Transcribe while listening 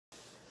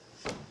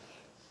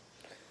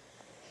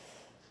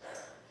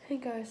Hey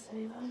guys,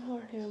 I'm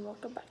Lord here and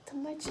welcome back to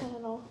my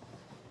channel.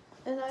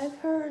 And I've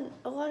heard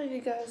a lot of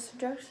you guys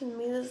suggesting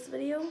me this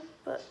video,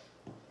 but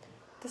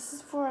this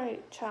is for a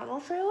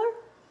channel trailer,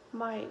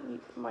 my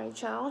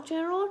channel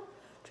trailer,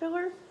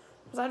 because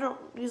I don't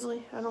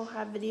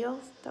have videos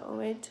that were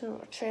made to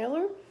a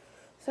trailer.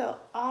 So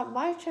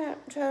my channel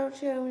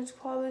trailer is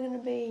probably going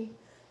to be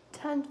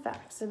 10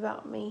 facts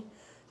about me.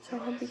 So I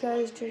hope you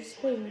guys just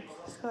hit me.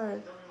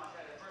 Start.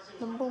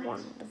 Number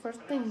 1, the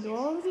first thing you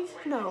already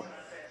should know.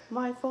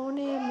 My full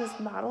name is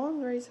Madeline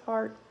Grace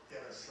Hart.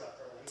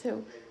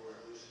 2.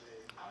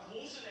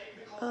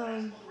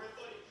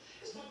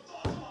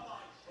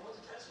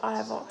 I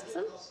have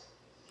autism.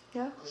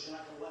 Yeah.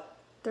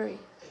 3.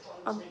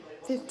 I'm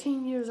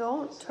 15 years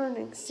old,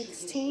 turning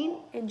 16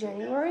 in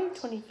January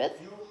 25th.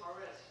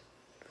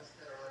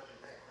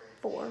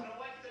 4.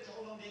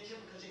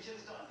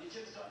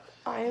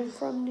 I am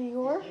from New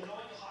York.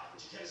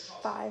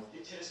 5.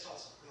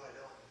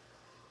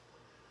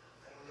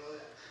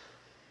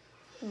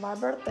 My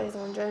birthday is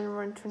on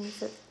January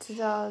 25th,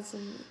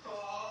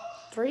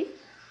 2003.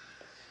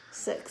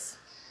 6.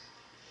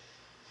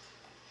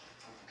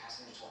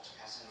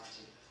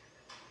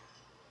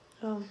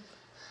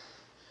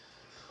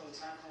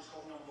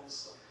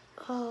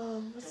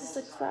 What's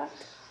the 6th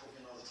fact?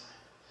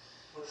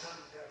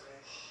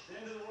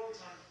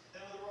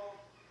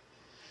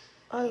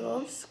 I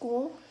love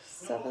school.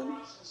 7.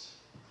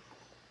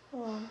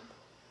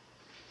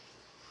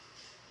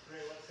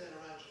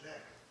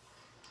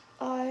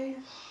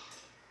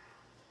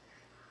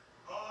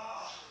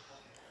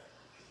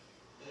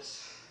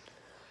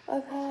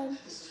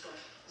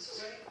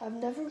 I've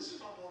never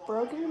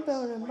broken a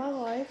bone in my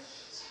life.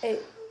 8.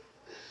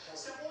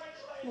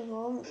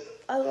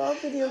 I love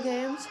video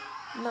games.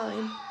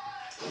 9.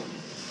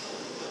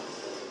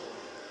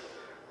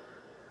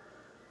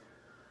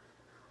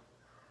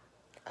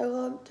 I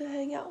love to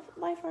hang out with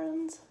my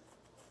friends.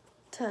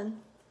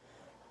 10.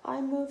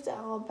 I moved to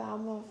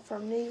Alabama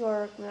from New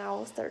York when I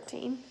was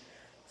 13.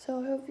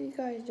 So I hope you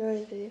guys enjoyed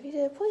the video. If you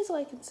did, please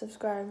like and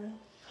subscribe.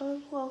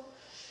 What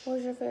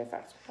was your favorite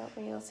facts about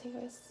me? I'll see you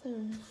guys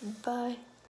soon. Bye.